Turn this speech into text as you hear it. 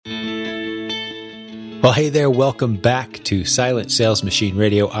Well, hey there. Welcome back to Silent Sales Machine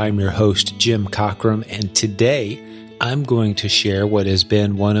Radio. I'm your host, Jim Cockrum, and today I'm going to share what has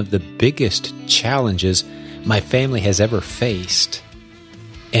been one of the biggest challenges my family has ever faced.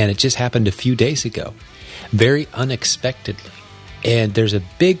 And it just happened a few days ago, very unexpectedly. And there's a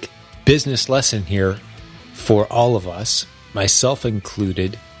big business lesson here for all of us, myself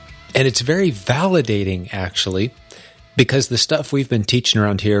included. And it's very validating, actually, because the stuff we've been teaching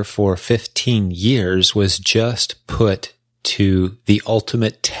around here for 15 years was just put to the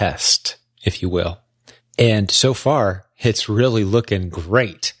ultimate test, if you will. And so far, it's really looking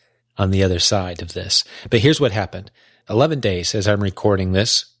great on the other side of this. But here's what happened. 11 days, as I'm recording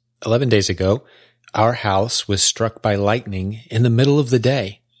this, 11 days ago, our house was struck by lightning in the middle of the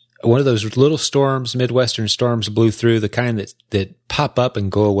day. One of those little storms, Midwestern storms, blew through, the kind that pop up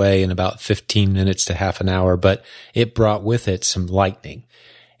and go away in about 15 minutes to half an hour, but it brought with it some lightning.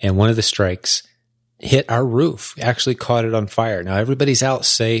 And one of the strikes hit our roof, actually caught it on fire. Now, everybody's out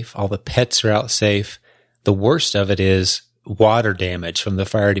safe. All the pets are out safe. The worst of it is water damage from the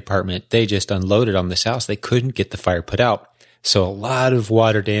fire department. They just unloaded on this house. They couldn't get the fire put out. So a lot of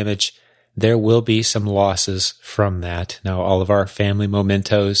water damage. There will be some losses from that. Now, all of our family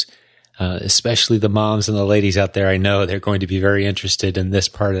mementos, especially the moms and the ladies out there, I know they're going to be very interested in this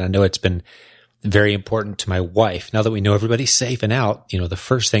part. And I know it's been very important to my wife. Now that we know everybody's safe and out, the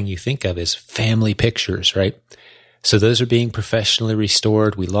first thing you think of is family pictures, right? So those are being professionally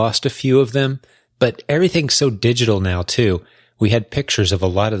restored. We lost a few of them, but everything's so digital now too. We had pictures of a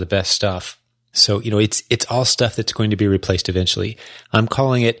lot of the best stuff. So, it's all stuff that's going to be replaced eventually. I'm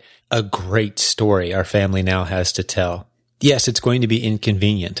calling it a great story our family now has to tell. Yes, it's going to be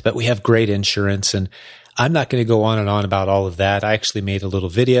inconvenient, but we have great insurance, and I'm not going to go on and on about all of that. I actually made a little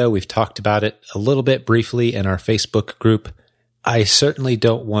video. We've talked about it a little bit briefly in our Facebook group. I certainly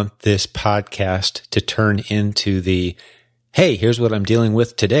don't want this podcast to turn into the, hey, here's what I'm dealing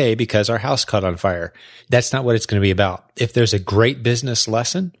with today because our house caught on fire. That's not what it's going to be about. If there's a great business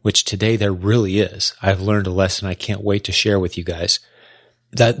lesson, which today there really is, I've learned a lesson I can't wait to share with you guys.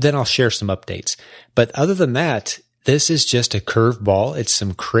 Then I'll share some updates. But other than that, this is just a curveball. It's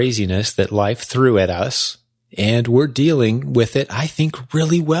some craziness that life threw at us, and we're dealing with it, I think,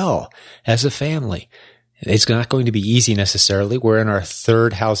 really well as a family. It's not going to be easy necessarily. We're in our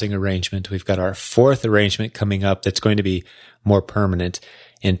third housing arrangement. We've got our fourth arrangement coming up that's going to be more permanent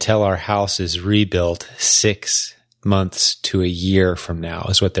until our house is rebuilt 6 months to a year from now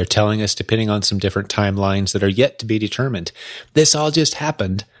is what they're telling us, depending on some different timelines that are yet to be determined. This all just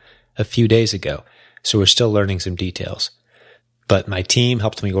happened a few days ago, so we're still learning some details. But my team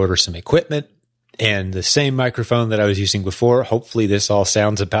helped me order some equipment and the same microphone that I was using before. Hopefully this all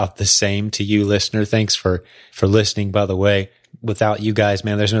sounds about the same to you, listener. Thanks for listening, by the way. Without you guys,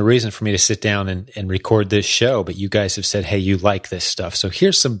 man, there's no reason for me to sit down and record this show, but you guys have said, hey, you like this stuff. So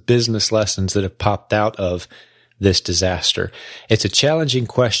here's some business lessons that have popped out of this disaster. It's a challenging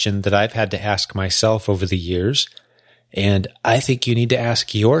question that I've had to ask myself over the years, and I think you need to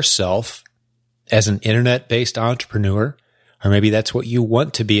ask yourself as an internet-based entrepreneur, or maybe that's what you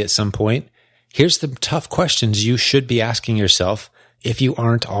want to be at some point. Here's the tough questions you should be asking yourself if you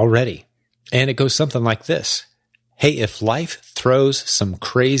aren't already. And it goes something like this. Hey, if life throws some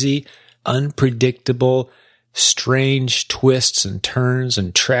crazy, unpredictable, strange twists and turns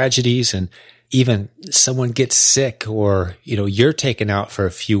and tragedies, and even someone gets sick, or, you're taken out for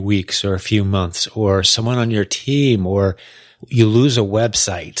a few weeks or a few months, or someone on your team, or you lose a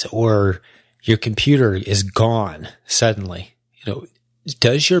website, or your computer is gone suddenly,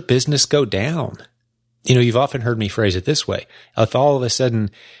 does your business go down? You've often heard me phrase it this way. If all of a sudden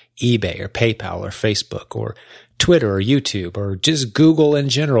eBay or PayPal or Facebook or Twitter or YouTube or just Google in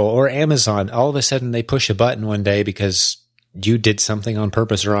general or Amazon, all of a sudden they push a button one day because you did something on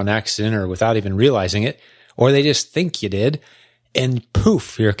purpose or on accident or without even realizing it, or they just think you did, and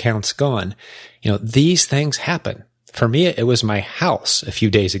poof, your account's gone. These things happen. For me, it was my house a few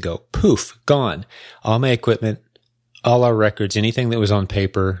days ago. Poof, gone. All my equipment, all our records, anything that was on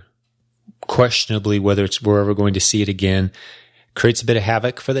paper, questionably whether we're ever going to see it again, creates a bit of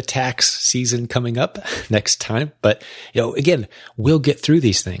havoc for the tax season coming up next time. But, again, we'll get through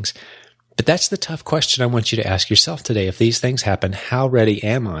these things. But that's the tough question I want you to ask yourself today. If these things happen, how ready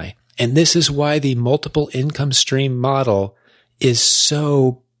am I? And this is why the multiple income stream model is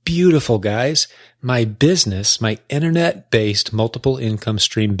so beautiful, guys. My business, my internet-based multiple income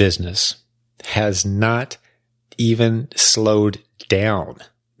stream business, has not even slowed down.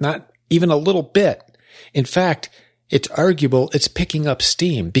 Not even a little bit. In fact, it's arguable it's picking up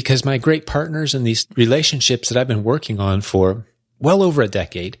steam because my great partners in these relationships that I've been working on for well over a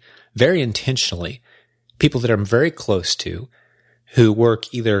decade, very intentionally, people that I'm very close to who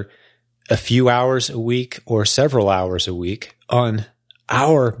work either a few hours a week or several hours a week on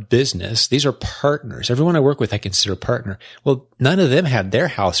our business. These are partners. Everyone I work with, I consider a partner. Well, none of them had their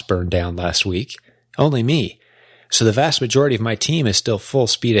house burned down last week, only me. So the vast majority of my team is still full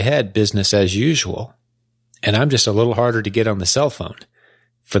speed ahead, business as usual. And I'm just a little harder to get on the cell phone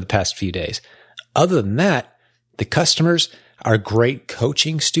for the past few days. Other than that, the customers are great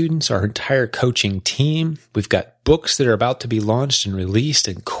coaching students, our entire coaching team. We've got books that are about to be launched and released,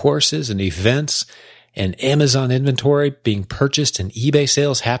 and courses and events, and Amazon inventory being purchased, and eBay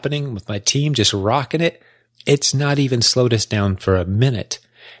sales happening with my team just rocking it. It's not even slowed us down for a minute.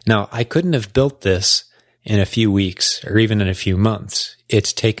 Now, I couldn't have built this in a few weeks or even in a few months.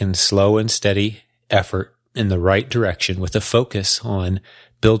 It's taken slow and steady effort in the right direction with a focus on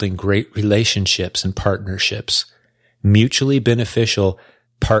building great relationships and partnerships, mutually beneficial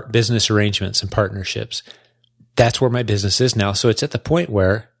business arrangements and partnerships. That's where my business is now. So it's at the point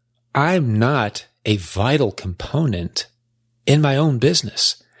where I'm not a vital component in my own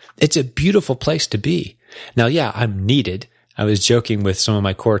business. It's a beautiful place to be. Now, yeah, I'm needed. I was joking with some of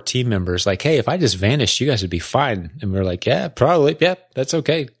my core team members, like, hey, if I just vanished, you guys would be fine. And we're like, yeah, probably. Yeah, that's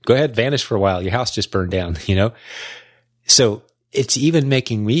okay. Go ahead, vanish for a while. Your house just burned down, So it's even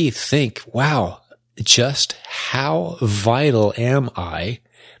making me think, wow, just how vital am I?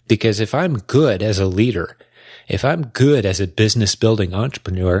 Because if I'm good as a leader, if I'm good as a business building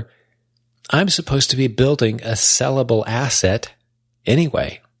entrepreneur, I'm supposed to be building a sellable asset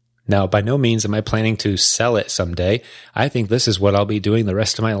anyway. Now, by no means am I planning to sell it someday. I think this is what I'll be doing the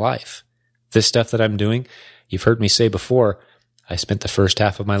rest of my life. This stuff that I'm doing, you've heard me say before, I spent the first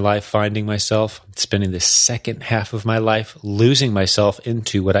half of my life finding myself, spending the second half of my life losing myself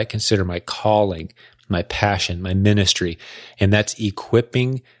into what I consider my calling, my passion, my ministry, and that's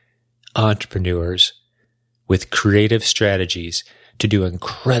equipping entrepreneurs with creative strategies to do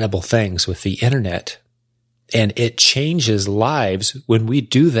incredible things with the internet. And it changes lives when we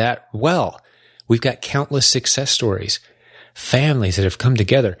do that well. We've got countless success stories, families that have come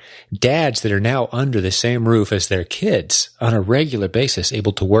together, dads that are now under the same roof as their kids on a regular basis,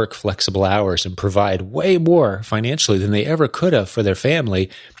 able to work flexible hours and provide way more financially than they ever could have for their family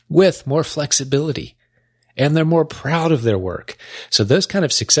with more flexibility. And they're more proud of their work. So those kind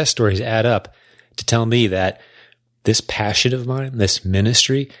of success stories add up to tell me that this passion of mine, this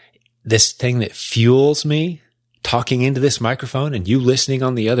ministry, this thing that fuels me, talking into this microphone and you listening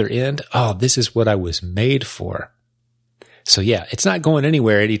on the other end, oh, this is what I was made for. So yeah, it's not going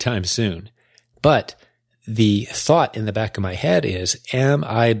anywhere anytime soon. But the thought in the back of my head is, am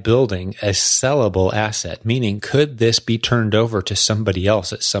I building a sellable asset? Meaning, could this be turned over to somebody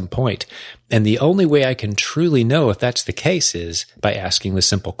else at some point? And the only way I can truly know if that's the case is by asking the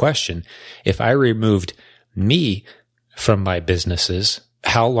simple question. If I removed me from my businesses,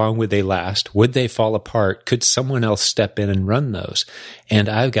 how long would they last? Would they fall apart? Could someone else step in and run those? And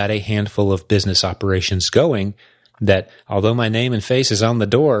I've got a handful of business operations going that, although my name and face is on the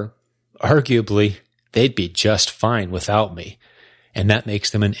door, arguably they'd be just fine without me. And that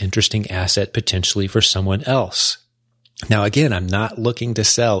makes them an interesting asset potentially for someone else. Now, again, I'm not looking to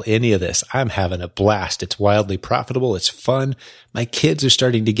sell any of this. I'm having a blast. It's wildly profitable. It's fun. My kids are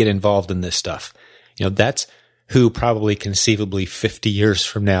starting to get involved in this stuff. That's who probably conceivably 50 years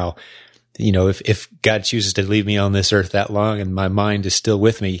from now, if God chooses to leave me on this earth that long and my mind is still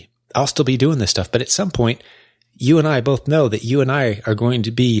with me, I'll still be doing this stuff. But at some point, you and I both know that you and I are going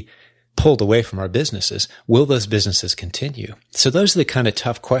to be pulled away from our businesses. Will those businesses continue? So those are the kind of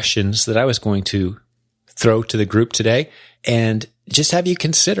tough questions that I was going to throw to the group today and just have you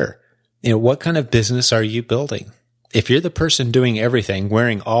consider, what kind of business are you building? If you're the person doing everything,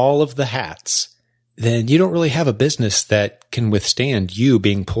 wearing all of the hats, then you don't really have a business that can withstand you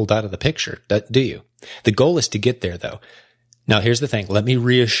being pulled out of the picture, do you? The goal is to get there, though. Now, here's the thing. Let me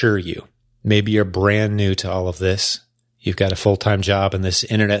reassure you. Maybe you're brand new to all of this. You've got a full-time job, and this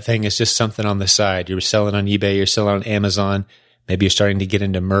internet thing is just something on the side. You're selling on eBay. You're selling on Amazon. Maybe you're starting to get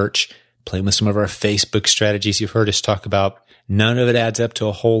into merch, playing with some of our Facebook strategies you've heard us talk about. None of it adds up to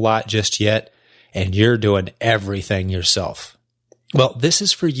a whole lot just yet, and you're doing everything yourself. Well, this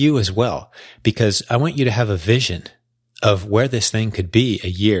is for you as well, because I want you to have a vision of where this thing could be a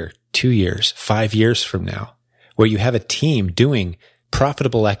year, 2 years, 5 years from now, where you have a team doing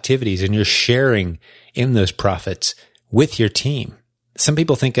profitable activities and you're sharing in those profits with your team. Some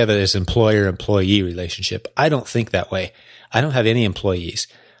people think of it as employer-employee relationship. I don't think that way. I don't have any employees.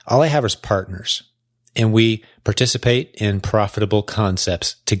 All I have is partners, and we participate in profitable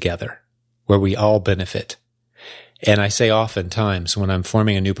concepts together where we all benefit. And I say oftentimes when I'm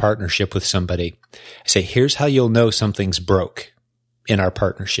forming a new partnership with somebody, I say, here's how you'll know something's broke in our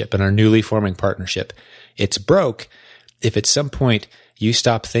partnership, in our newly forming partnership. It's broke if at some point you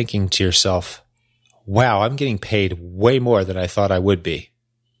stop thinking to yourself, wow, I'm getting paid way more than I thought I would be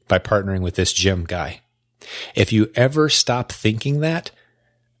by partnering with this Jim guy. If you ever stop thinking that,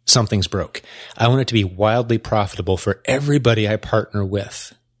 something's broke. I want it to be wildly profitable for everybody I partner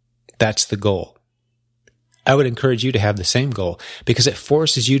with. That's the goal. I would encourage you to have the same goal because it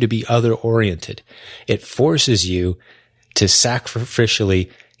forces you to be other-oriented. It forces you to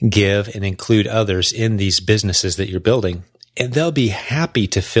sacrificially give and include others in these businesses that you're building, and they'll be happy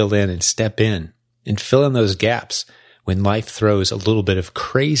to fill in and step in and fill in those gaps when life throws a little bit of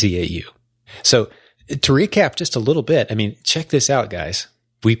crazy at you. So to recap just a little bit, I mean, check this out, guys.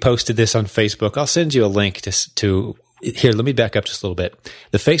 We posted this on Facebook. I'll send you a link to here, let me back up just a little bit.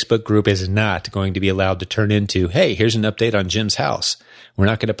 The Facebook group is not going to be allowed to turn into, hey, here's an update on Jim's house. We're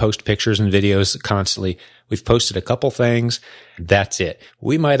not going to post pictures and videos constantly. We've posted a couple things. That's it.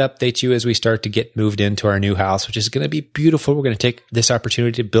 We might update you as we start to get moved into our new house, which is going to be beautiful. We're going to take this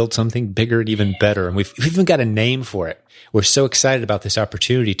opportunity to build something bigger and even better. And we've even got a name for it. We're so excited about this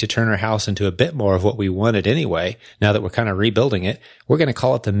opportunity to turn our house into a bit more of what we wanted anyway. Now that we're kind of rebuilding it, we're going to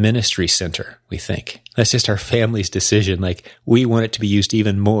call it the Ministry Center, we think. That's just our family's decision. Like, we want it to be used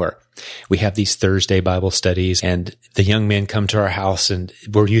even more. We have these Thursday Bible studies, and the young men come to our house, and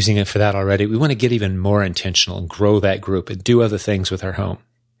we're using it for that already. We want to get even more intentional and grow that group and do other things with our home.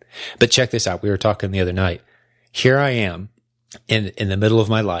 But check this out. We were talking the other night. Here I am in the middle of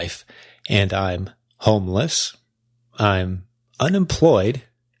my life, and I'm homeless. I'm unemployed,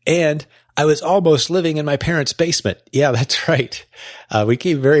 and I was almost living in my parents' basement. Yeah, that's right. We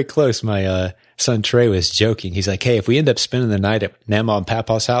came very close. My son Trey was joking. He's like, hey, if we end up spending the night at Namaw and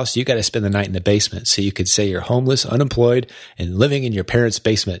Papa's house, you got to spend the night in the basement. So you could say you're homeless, unemployed, and living in your parents'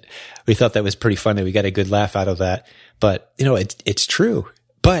 basement. We thought that was pretty funny. We got a good laugh out of that. But, you know, it's true.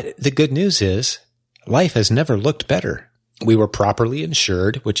 But the good news is life has never looked better. We were properly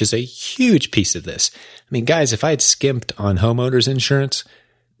insured, which is a huge piece of this. I mean, guys, if I had skimped on homeowners insurance,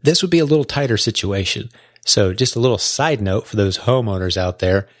 this would be a little tighter situation. So just a little side note for those homeowners out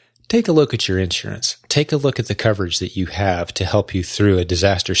there, take a look at your insurance. Take a look at the coverage that you have to help you through a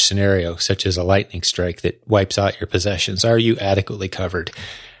disaster scenario, such as a lightning strike that wipes out your possessions. Are you adequately covered?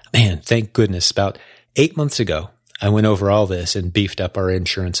 Man, thank goodness. About 8 months ago, I went over all this and beefed up our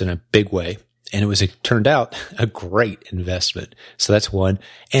insurance in a big way. And it turned out a great investment. So that's one.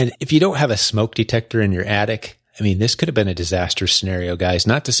 And if you don't have a smoke detector in your attic, I mean, this could have been a disaster scenario, guys.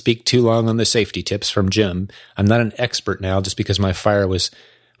 Not to speak too long on the safety tips from Jim. I'm not an expert now just because my fire was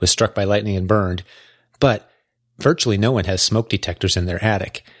struck by lightning and burned. But virtually no one has smoke detectors in their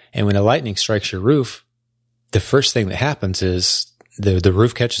attic. And when a lightning strikes your roof, the first thing that happens is the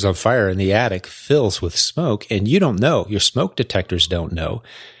roof catches on fire and the attic fills with smoke. And you don't know. Your smoke detectors don't know.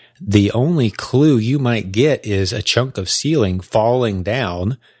 The only clue you might get is a chunk of ceiling falling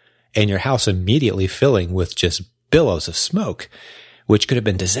down and your house immediately filling with just billows of smoke, which could have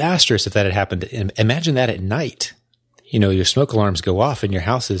been disastrous if that had happened. Imagine that at night. You know, your smoke alarms go off and your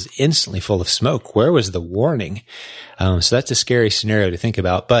house is instantly full of smoke. Where was the warning? So that's a scary scenario to think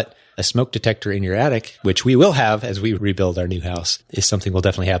about. But a smoke detector in your attic, which we will have as we rebuild our new house, is something we'll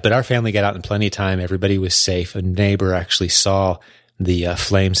definitely have. But our family got out in plenty of time. Everybody was safe. A neighbor actually saw the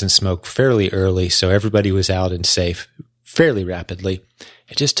flames and smoke fairly early, so everybody was out and safe fairly rapidly.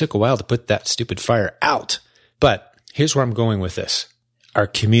 It just took a while to put that stupid fire out. But here's where I'm going with this. Our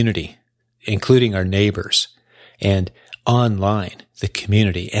community, including our neighbors, and online, the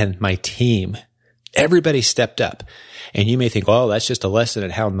community, and my team, everybody stepped up. And you may think, oh, that's just a lesson in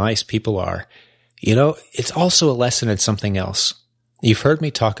how nice people are. You know, it's also a lesson in something else. You've heard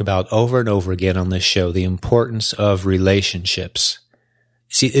me talk about over and over again on this show the importance of relationships.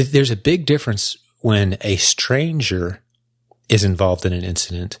 See, there's a big difference when a stranger is involved in an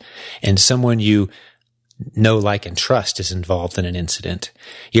incident and someone you know, like, and trust is involved in an incident.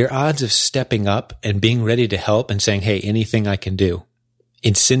 Your odds of stepping up and being ready to help and saying, hey, anything I can do,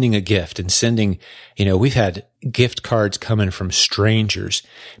 in sending a gift and sending, you know, we've had gift cards coming from strangers,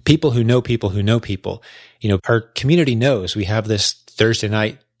 people who know people who know people. You know, our community knows we have this Thursday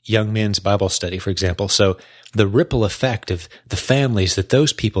night young men's Bible study, for example. So the ripple effect of the families that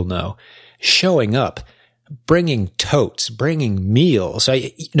those people know showing up, bringing totes, bringing meals.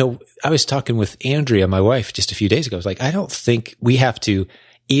 I was talking with Andrea, my wife, just a few days ago. I was like, I don't think we have to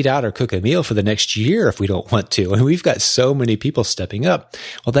eat out or cook a meal for the next year if we don't want to. And we've got so many people stepping up.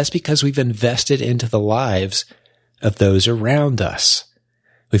 Well, that's because we've invested into the lives of those around us.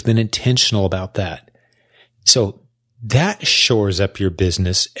 We've been intentional about that. So that shores up your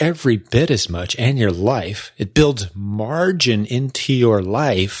business every bit as much and your life. It builds margin into your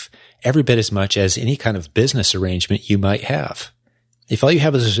life every bit as much as any kind of business arrangement you might have. If all you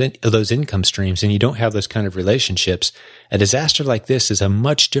have is those income streams and you don't have those kind of relationships, a disaster like this is a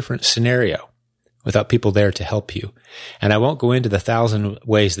much different scenario without people there to help you. And I won't go into the 1,000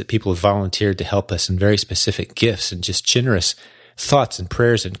 ways that people have volunteered to help us, and very specific gifts and just generous thoughts and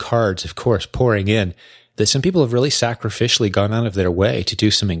prayers and cards, of course, pouring in, that some people have really sacrificially gone out of their way to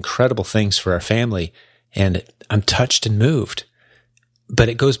do some incredible things for our family. And I'm touched and moved. But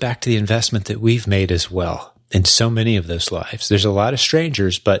it goes back to the investment that we've made as well in so many of those lives. There's a lot of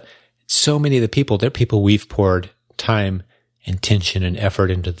strangers, but so many of the people, they're people we've poured time, intention, and effort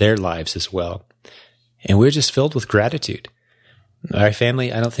into their lives as well. And we're just filled with gratitude. Our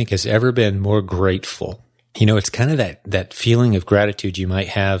family, I don't think, has ever been more grateful. You know, it's kind of that feeling of gratitude you might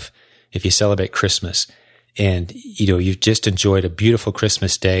have if you celebrate Christmas. And, you know, you've just enjoyed a beautiful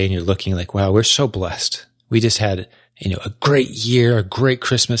Christmas day and you're looking like, wow, we're so blessed. We just had, a great year, a great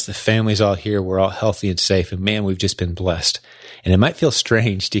Christmas. The family's all here. We're all healthy and safe. And man, we've just been blessed. And it might feel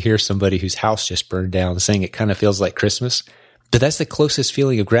strange to hear somebody whose house just burned down saying it kind of feels like Christmas. But that's the closest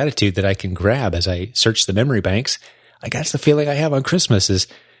feeling of gratitude that I can grab as I search the memory banks. That's the feeling I have on Christmas is,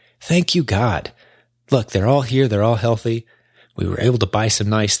 thank you, God. Look, they're all here. They're all healthy. We were able to buy some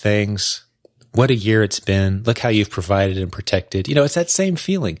nice things. What a year it's been. Look how you've provided and protected. It's that same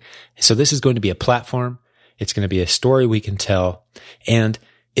feeling. So this is going to be a platform. It's going to be a story we can tell. And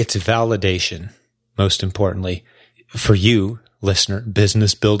it's validation, most importantly, for you, listener,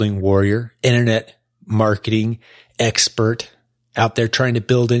 business building warrior, internet marketing expert out there trying to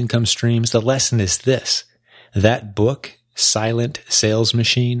build income streams. The lesson is this. That book, Silent Sales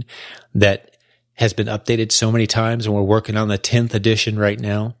Machine, that has been updated so many times, and we're working on the 10th edition right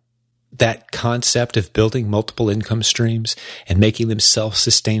now. That concept of building multiple income streams and making them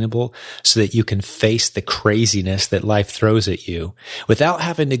self-sustainable so that you can face the craziness that life throws at you without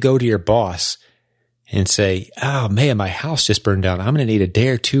having to go to your boss and say, oh man, my house just burned down. I'm going to need a day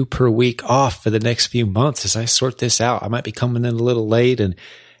or two per week off for the next few months as I sort this out. I might be coming in a little late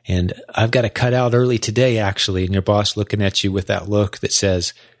and I've got to cut out early today, actually. And your boss looking at you with that look that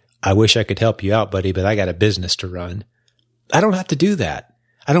says, I wish I could help you out, buddy, but I got a business to run. I don't have to do that.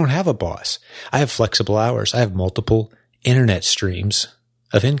 I don't have a boss. I have flexible hours. I have multiple internet streams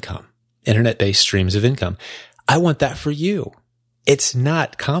of income, internet-based streams of income. I want that for you. It's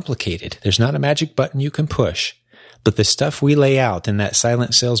not complicated. There's not a magic button you can push. But the stuff we lay out in that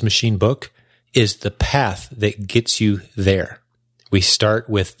Silent Sales Machine book is the path that gets you there. We start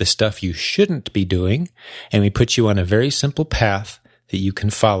with the stuff you shouldn't be doing, and we put you on a very simple path that you can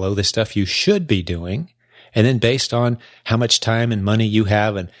follow, the stuff you should be doing. And then based on how much time and money you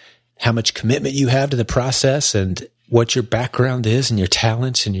have and how much commitment you have to the process and what your background is and your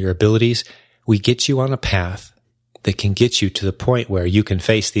talents and your abilities, we get you on a path that can get you to the point where you can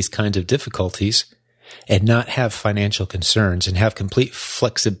face these kinds of difficulties and not have financial concerns and have complete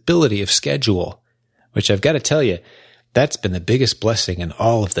flexibility of schedule, which I've got to tell you, that's been the biggest blessing in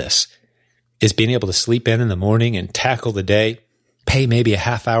all of this, is being able to sleep in the morning and tackle the day, pay maybe a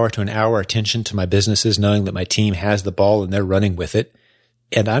half hour to an hour attention to my businesses, knowing that my team has the ball and they're running with it.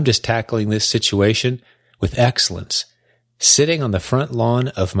 And I'm just tackling this situation with excellence, sitting on the front lawn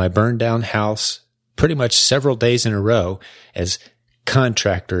of my burned down house pretty much several days in a row as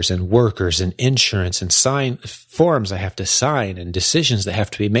contractors and workers and insurance and forms I have to sign and decisions that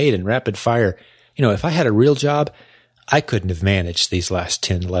have to be made in rapid fire. If I had a real job, I couldn't have managed these last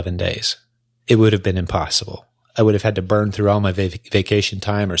 10, 11 days. It would have been impossible. I would have had to burn through all my vacation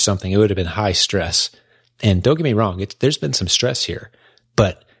time or something. It would have been high stress. And don't get me wrong, there's been some stress here,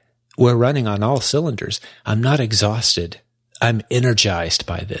 but we're running on all cylinders. I'm not exhausted. I'm energized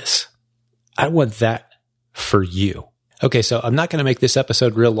by this. I want that for you. Okay, so I'm not going to make this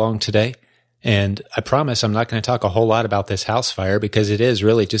episode real long today. And I promise I'm not going to talk a whole lot about this house fire because it is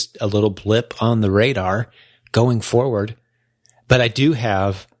really just a little blip on the radar going forward. But I do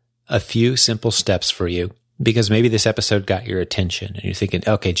have a few simple steps for you, because maybe this episode got your attention and you're thinking,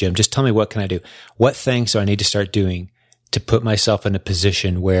 okay, Jim, just tell me, what can I do? What things do I need to start doing to put myself in a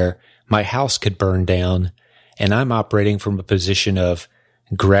position where my house could burn down and I'm operating from a position of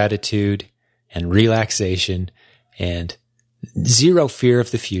gratitude and relaxation and zero fear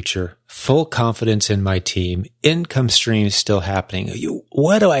of the future, full confidence in my team, income streams still happening.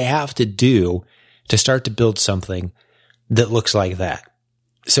 What do I have to do to start to build something that looks like that?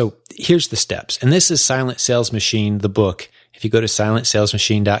 So here's the steps. And this is Silent Sales Machine, the book. If you go to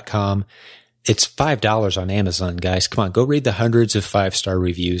silentsalesmachine.com, it's $5 on Amazon, guys. Come on, go read the hundreds of 5-star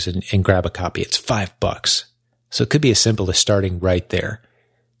reviews and grab a copy. It's $5. So it could be as simple as starting right there.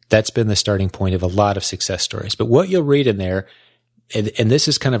 That's been the starting point of a lot of success stories. But what you'll read in there, and this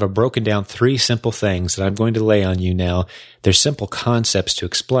is kind of a broken down 3 simple things that I'm going to lay on you now. They're simple concepts to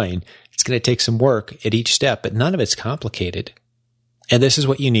explain. It's going to take some work at each step, but none of it's complicated. And this is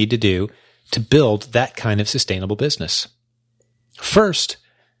what you need to do to build that kind of sustainable business. First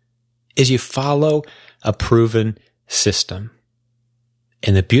is you follow a proven system.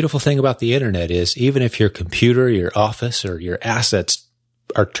 And the beautiful thing about the internet is even if your computer, your office, or your assets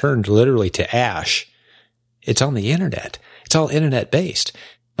are turned literally to ash, it's on the internet. It's all internet based.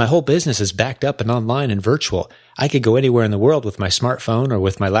 My whole business is backed up and online and virtual. I could go anywhere in the world with my smartphone or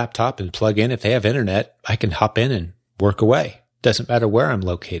with my laptop and plug in. If they have internet, I can hop in and work away. Doesn't matter where I'm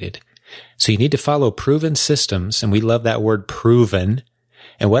located. So you need to follow proven systems, and we love that word proven.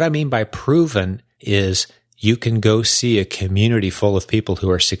 And what I mean by proven is you can go see a community full of people who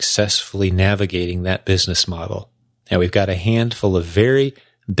are successfully navigating that business model. Now, we've got a handful of very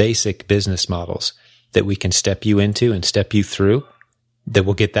basic business models that we can step you into and step you through that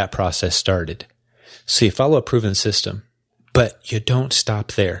will get that process started. So you follow a proven system, but you don't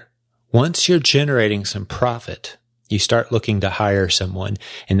stop there. Once you're generating some profit, you start looking to hire someone.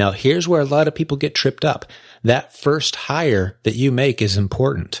 And now here's where a lot of people get tripped up. That first hire that you make is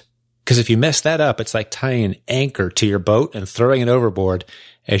important. Because if you mess that up, it's like tying an anchor to your boat and throwing it overboard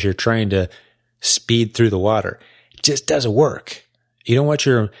as you're trying to speed through the water. It just doesn't work. You don't want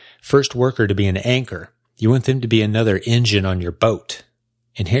your first worker to be an anchor. You want them to be another engine on your boat.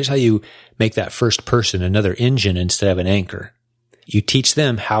 And here's how you make that first person another engine instead of an anchor. You teach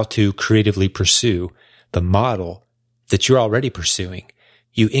them how to creatively pursue the model that you're already pursuing.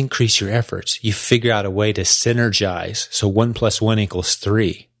 You increase your efforts. You figure out a way to synergize. So 1 + 1 =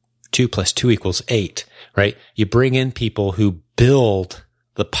 3. 2 + 2 = 8, right? You bring in people who build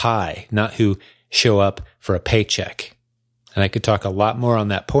the pie, not who show up for a paycheck. And I could talk a lot more on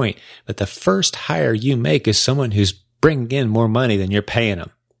that point, but the first hire you make is someone who's bringing in more money than you're paying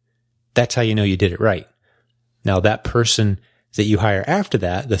them. That's how you know you did it right. Now, that person that you hire after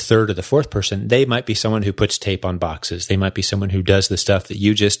that, the third or the fourth person, they might be someone who puts tape on boxes. They might be someone who does the stuff that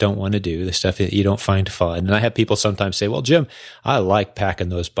you just don't want to do, the stuff that you don't find fun. And I have people sometimes say, well, Jim, I like packing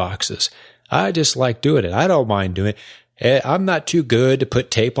those boxes. I just like doing it. I don't mind doing it. I'm not too good to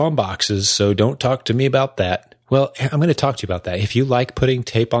put tape on boxes, so don't talk to me about that. Well, I'm going to talk to you about that. If you like putting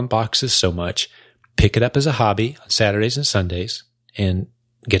tape on boxes so much, pick it up as a hobby on Saturdays and Sundays and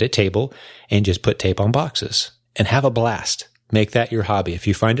get a table and just put tape on boxes and have a blast. Make that your hobby. If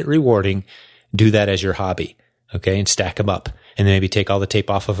you find it rewarding, do that as your hobby, okay? And stack them up and then maybe take all the tape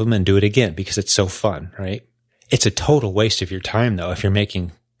off of them and do it again because it's so fun, right? It's a total waste of your time, though, if you're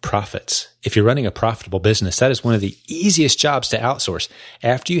making profits. If you're running a profitable business, that is one of the easiest jobs to outsource.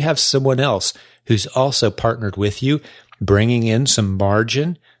 After you have someone else who's also partnered with you, bringing in some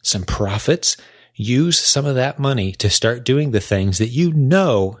margin, some profits, use some of that money to start doing the things that you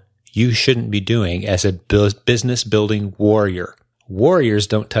know you shouldn't be doing as a business building warrior. Warriors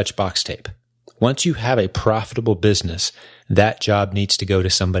don't touch box tape. Once you have a profitable business, that job needs to go to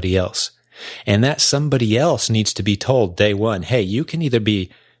somebody else. And that somebody else needs to be told day one, hey, you can either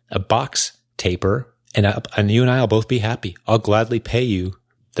be a box taper and you and I will both be happy. I'll gladly pay you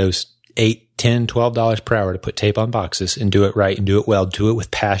those $8, $10, $12 per hour to put tape on boxes and do it right and do it well. Do it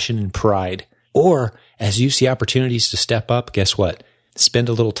with passion and pride. Or as you see opportunities to step up, guess what? Spend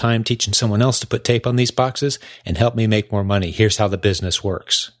a little time teaching someone else to put tape on these boxes and help me make more money. Here's how the business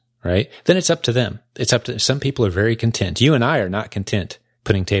works, right? Then it's up to them. It's up to some people are very content. You and I are not content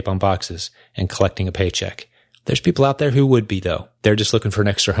putting tape on boxes and collecting a paycheck. There's people out there who would be, though. They're just looking for an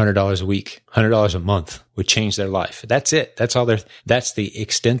extra $100 a week, $100 a month would change their life. That's it. That's the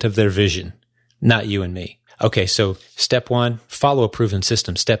extent of their vision, not you and me. Okay, so step 1, follow a proven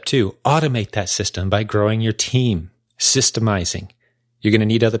system. Step 2, automate that system by growing your team, systemizing. You're going to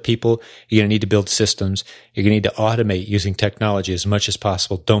need other people. You're going to need to build systems. You're going to need to automate using technology as much as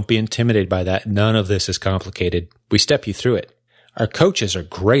possible. Don't be intimidated by that. None of this is complicated. We step you through it. Our coaches are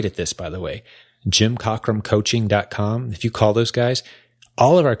great at this, by the way. JimCockramCoaching.com. If you call those guys,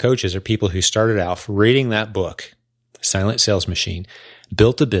 all of our coaches are people who started out reading that book, Silent Sales Machine,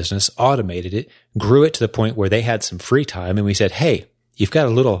 built a business, automated it, grew it to the point where they had some free time. And we said, hey, you've got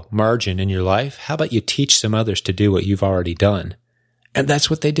a little margin in your life. How about you teach some others to do what you've already done? And that's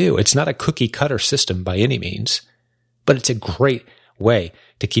what they do. It's not a cookie cutter system by any means, but it's a great way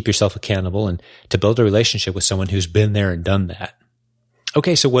to keep yourself accountable and to build a relationship with someone who's been there and done that.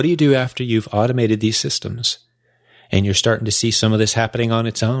 Okay, so what do you do after you've automated these systems and you're starting to see some of this happening on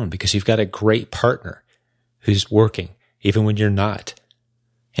its own because you've got a great partner who's working even when you're not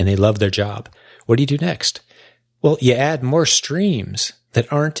and they love their job? What do you do next? Well, you add more streams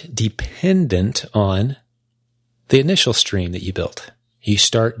that aren't dependent on the initial stream that you built. You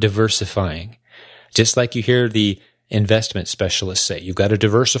start diversifying. Just like you hear the investment specialists say, you've got to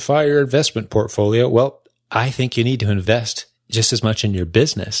diversify your investment portfolio. Well, I think you need to invest just as much in your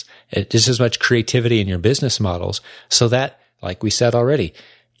business, just as much creativity in your business models, so that, like we said already,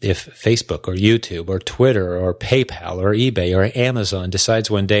 if Facebook or YouTube or Twitter or PayPal or eBay or Amazon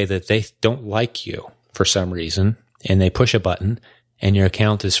decides one day that they don't like you for some reason and they push a button and your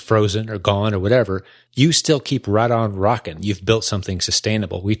account is frozen or gone or whatever, you still keep right on rocking. You've built something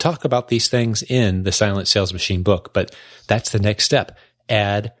sustainable. We talk about these things in the Silent Sales Machine book, but that's the next step.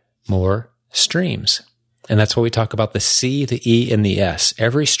 Add more streams. And that's why we talk about the C, the E, and the S.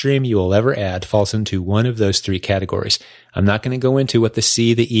 Every stream you will ever add falls into one of those three categories. I'm not going to go into what the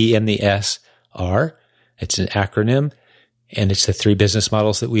C, the E, and the S are. It's an acronym, and it's the three business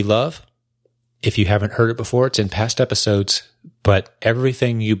models that we love. If you haven't heard it before, it's in past episodes, but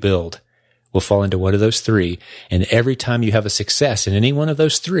everything you build will fall into one of those three. And every time you have a success in any one of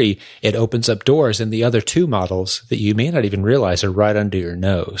those three, it opens up doors in the other two models that you may not even realize are right under your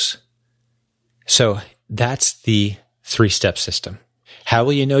nose. So that's the three-step system. How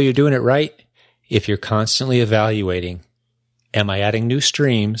will you know you're doing it right? If you're constantly evaluating, am I adding new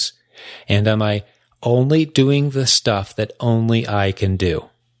streams? And am I only doing the stuff that only I can do?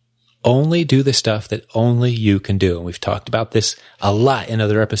 Only do the stuff that only you can do. And we've talked about this a lot in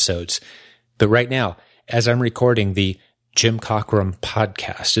other episodes. But right now, as I'm recording the Jim Cockrum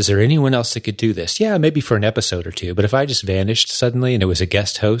podcast, is there anyone else that could do this? Yeah, maybe for an episode or two. But if I just vanished suddenly and it was a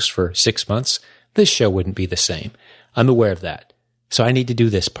guest host for 6 months, this show wouldn't be the same. I'm aware of that. So I need to do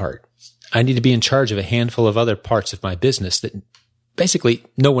this part. I need to be in charge of a handful of other parts of my business that basically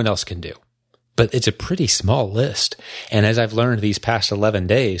no one else can do. But it's a pretty small list. And as I've learned these past 11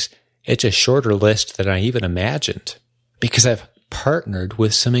 days, it's a shorter list than I even imagined, because I've partnered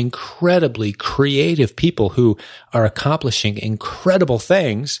with some incredibly creative people who are accomplishing incredible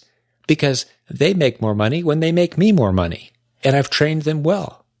things because they make more money when they make me more money. And I've trained them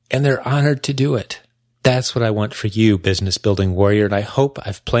well, and they're honored to do it. That's what I want for you, business building warrior. And I hope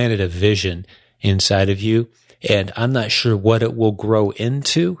I've planted a vision inside of you. And I'm not sure what it will grow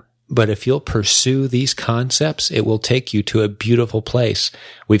into, but if you'll pursue these concepts, it will take you to a beautiful place.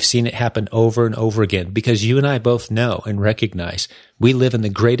 We've seen it happen over and over again because you and I both know and recognize we live in the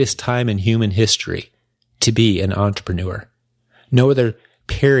greatest time in human history to be an entrepreneur. No other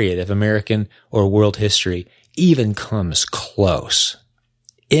period of American or world history even comes close.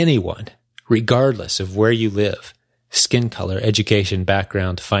 Anyone, regardless of where you live, skin color, education,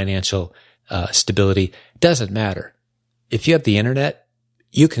 background, financial stability, doesn't matter. If you have the internet,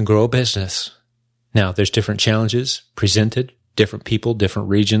 you can grow a business. Now, there's different challenges presented, different people, different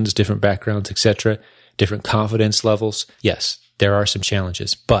regions, different backgrounds, etc., different confidence levels. Yes, there are some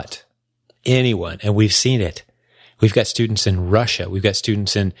challenges, but anyone, and we've seen it. We've got students in Russia. We've got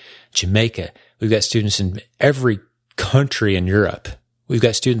students in Jamaica. We've got students in every country in Europe. We've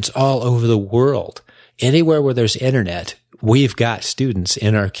got students all over the world. Anywhere where there's internet, we've got students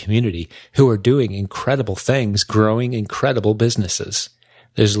in our community who are doing incredible things, growing incredible businesses.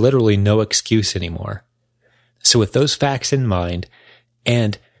 There's literally no excuse anymore. So with those facts in mind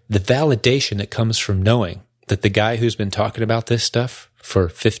and the validation that comes from knowing that the guy who's been talking about this stuff for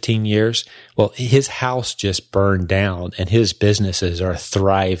 15 years, well, his house just burned down and his businesses are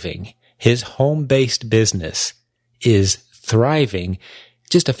thriving. His home-based business is thriving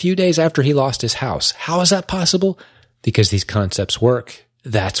just a few days after he lost his house. How is that possible? Because these concepts work.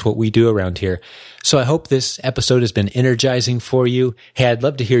 That's what we do around here. So I hope this episode has been energizing for you. Hey, I'd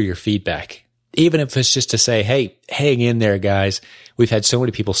love to hear your feedback. Even if it's just to say, hey, hang in there, guys. We've had so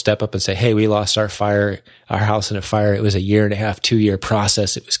many people step up and say, hey, we lost our house in a fire. It was a 1.5 year, 2-year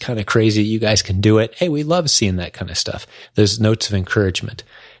process. It was kind of crazy. You guys can do it. Hey, we love seeing that kind of stuff. Those notes of encouragement.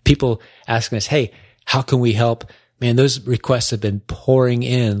 People asking us, hey, how can we help? Man, those requests have been pouring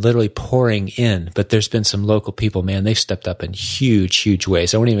in, literally pouring in. But there's been some local people, man, they've stepped up in huge, huge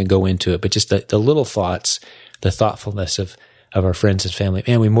ways. I won't even go into it, but just the little thoughts, the thoughtfulness of our friends and family.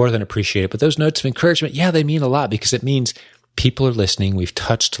 Man, we more than appreciate it. But those notes of encouragement, yeah, they mean a lot because it means people are listening. We've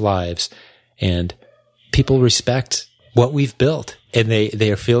touched lives and people respect what we've built and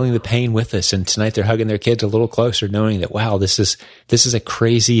they are feeling the pain with us. And tonight they're hugging their kids a little closer, knowing that, wow, this is a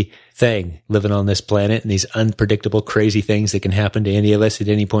crazy thing living on this planet and these unpredictable, crazy things that can happen to any of us at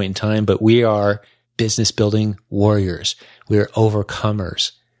any point in time. But we are business building warriors. We are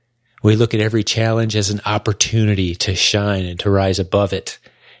overcomers. We look at every challenge as an opportunity to shine and to rise above it.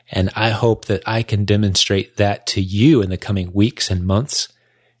 And I hope that I can demonstrate that to you in the coming weeks and months.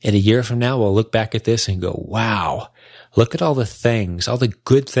 And a year from now, we'll look back at this and go, wow, look at all the things, all the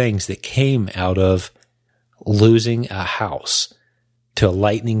good things that came out of losing a house to a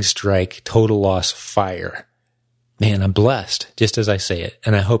lightning strike, total loss, fire. Man, I'm blessed, just as I say it.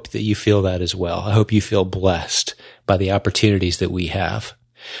 And I hope that you feel that as well. I hope you feel blessed by the opportunities that we have.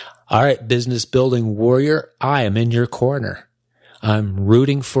 All right, business building warrior, I am in your corner. I'm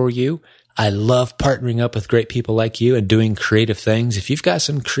rooting for you. I love partnering up with great people like you and doing creative things. If you've got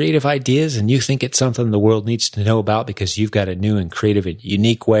some creative ideas and you think it's something the world needs to know about because you've got a new and creative and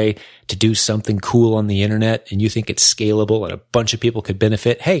unique way to do something cool on the internet and you think it's scalable and a bunch of people could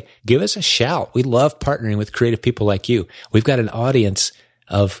benefit, hey, give us a shout. We love partnering with creative people like you. We've got an audience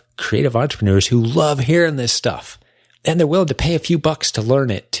of creative entrepreneurs who love hearing this stuff and they're willing to pay a few bucks to learn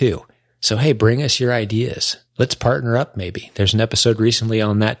it too. So, hey, bring us your ideas. Let's partner up maybe. There's an episode recently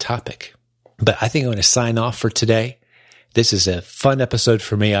on that topic. But I think I'm going to sign off for today. This is a fun episode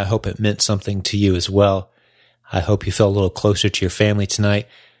for me. I hope it meant something to you as well. I hope you felt a little closer to your family tonight.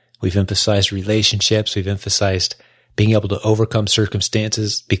 We've emphasized relationships. We've emphasized being able to overcome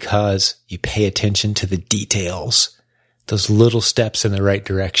circumstances because you pay attention to the details, those little steps in the right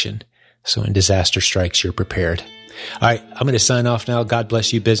direction. So when disaster strikes, you're prepared. All right, I'm going to sign off now. God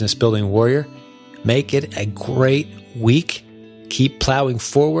bless you, business building warrior. Make it a great week. Keep plowing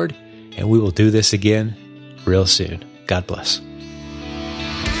forward. And we will do this again real soon. God bless.